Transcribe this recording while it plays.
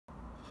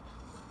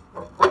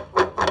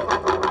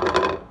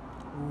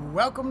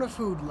Welcome to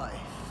FoodLyfe.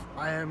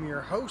 I am your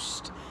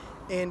host,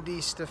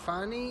 Andy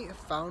Stefani,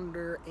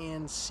 founder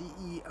and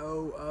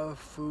CEO of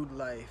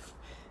FoodLyfe.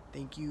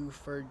 Thank you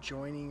for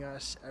joining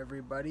us,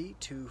 everybody,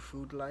 to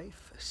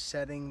FoodLyfe,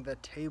 Setting the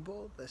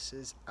Table. This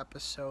is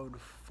episode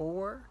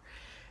 4.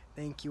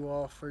 Thank you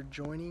all for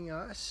joining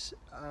us.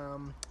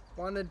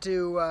 Wanted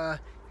to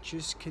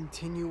just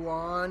continue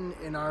on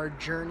in our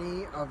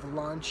journey of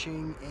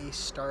launching a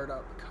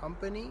startup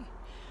company.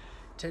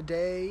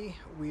 Today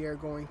we are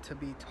going to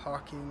be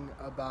talking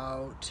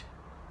about,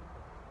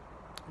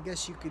 I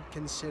guess you could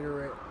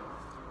consider it,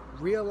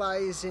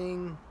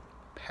 realizing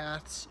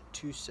paths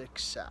to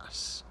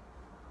success.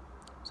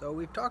 So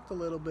we've talked a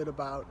little bit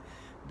about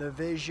the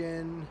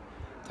vision,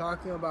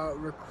 talking about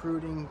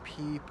recruiting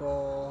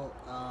people,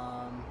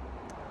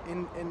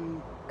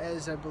 and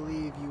as I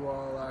believe you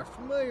all are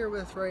familiar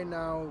with right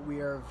now,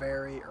 we are a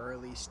very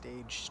early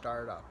stage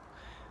startup.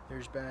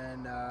 There's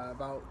been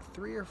about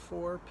 3 or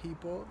 4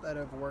 people that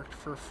have worked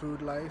for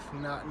FoodLyfe,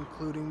 not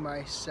including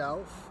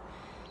myself.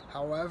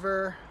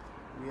 However,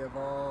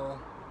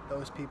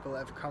 those people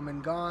have come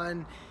and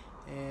gone,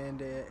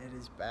 and it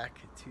is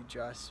back to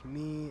just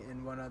me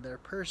and one other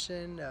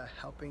person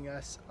helping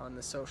us on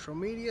the social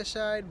media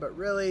side, but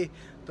really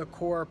the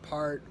core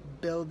part,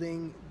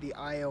 building the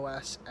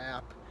iOS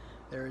app,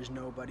 there is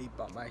nobody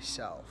but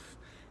myself.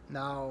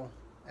 Now,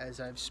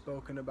 as I've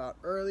spoken about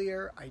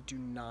earlier, I do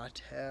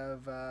not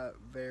have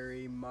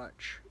very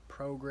much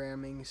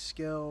programming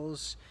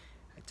skills.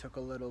 I took a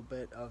little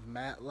bit of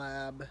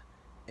MATLAB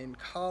in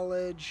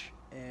college,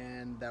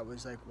 and that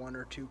was like 1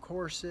 or 2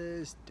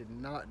 courses. Did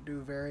not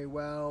do very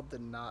well,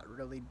 did not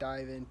really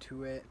dive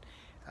into it.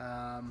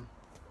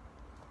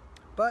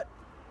 But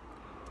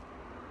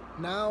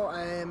now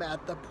I am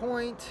at the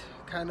point,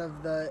 kind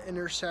of the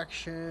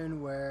intersection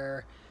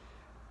where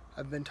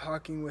I've been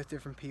talking with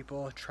different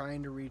people,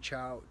 trying to reach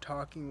out,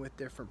 talking with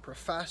different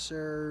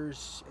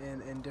professors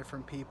and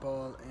different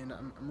people, and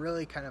I'm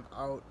really kind of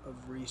out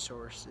of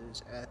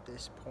resources at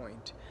this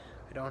point.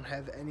 I don't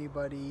have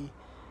anybody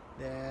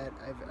that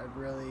I've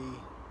really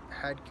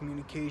had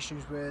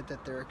communications with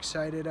that they're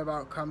excited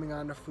about coming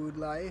on to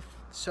FoodLyfe.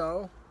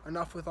 So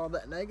enough with all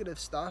that negative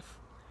stuff.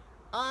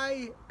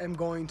 I am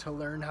going to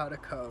learn how to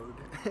code.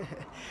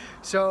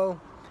 So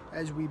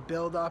as we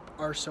build up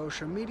our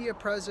social media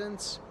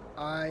presence,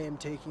 I am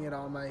taking it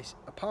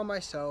upon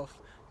myself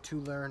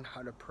to learn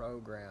how to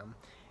program.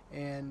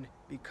 And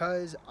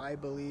because I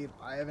believe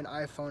I have an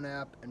iPhone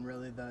app, and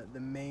really the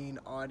main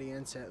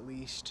audience, at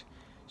least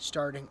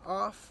starting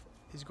off,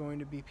 is going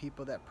to be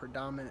people that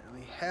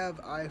predominantly have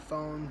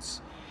iPhones,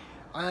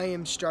 I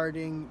am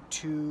starting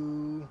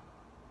to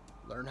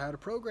learn how to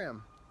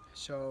program.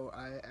 So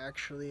I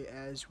actually,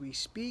 as we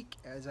speak,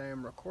 as I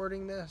am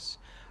recording this,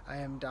 I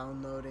am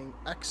downloading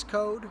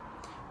Xcode,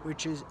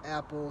 which is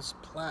Apple's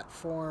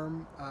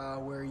platform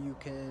where you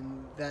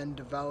can then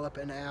develop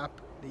an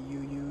app that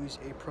you use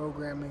a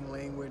programming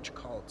language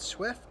called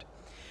Swift.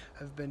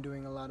 I've been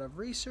doing a lot of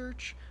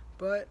research,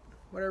 but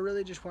what I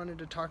really just wanted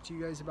to talk to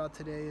you guys about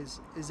today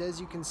is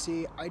as you can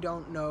see, I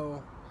don't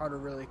know how to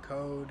really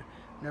code.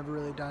 Never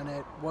really done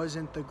it.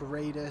 Wasn't the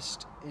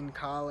greatest in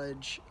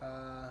college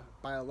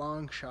by a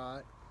long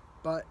shot,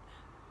 but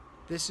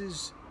this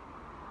is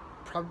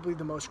probably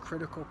the most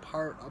critical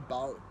part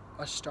about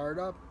a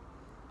startup,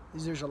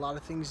 is there's a lot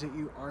of things that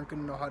you aren't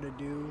going to know how to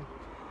do.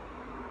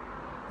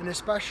 And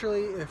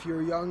especially if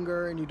you're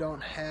younger and you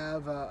don't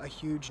have a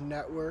huge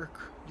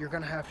network, you're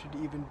going to have to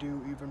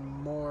do even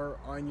more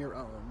on your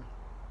own.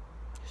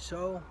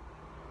 So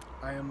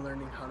I am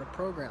learning how to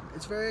program.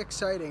 It's very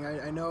exciting.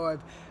 I know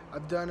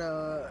I've done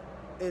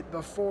it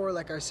before.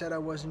 Like I said, I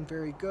wasn't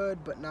very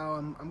good, but now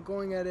I'm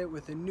going at it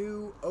with a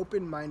new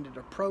open-minded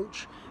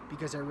approach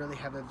because I really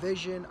have a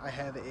vision. I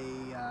have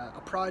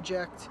a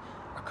project,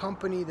 a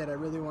company that I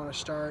really want to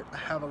start. I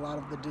have a lot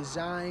of the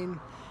design,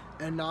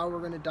 and now we're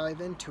going to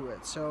dive into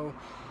it. So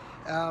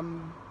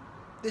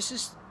this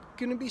is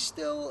going to be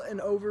still an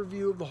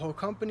overview of the whole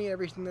company,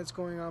 everything that's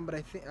going on, but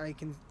I think I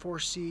can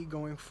foresee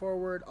going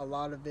forward a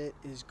lot of it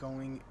is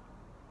going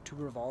to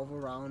revolve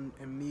around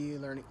me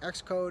learning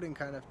Xcode and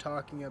kind of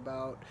talking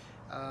about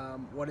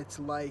what it's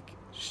like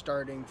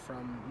starting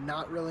from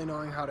not really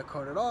knowing how to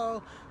code at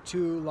all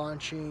to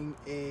launching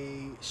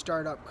a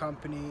startup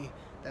company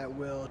that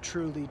will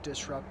truly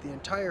disrupt the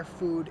entire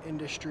food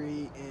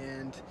industry.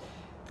 And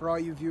for all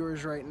you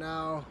viewers right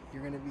now,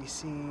 you're going to be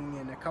seeing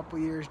in a couple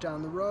years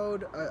down the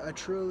road a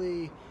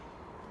truly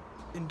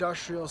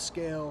industrial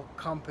scale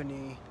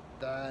company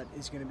that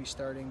is going to be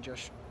starting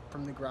just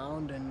from the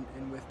ground,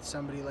 and with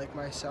somebody like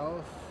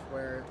myself,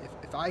 where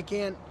if I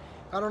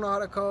don't know how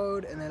to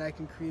code, and then I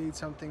can create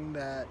something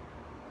that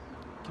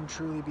can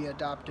truly be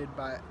adopted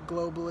by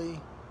globally,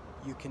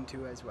 you can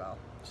too as well.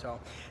 So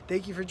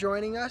thank you for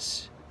joining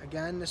us.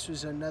 Again, this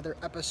was another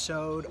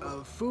episode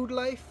of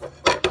FoodLyfe,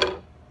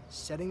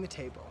 Setting the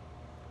Table.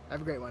 Have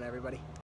a great one, everybody.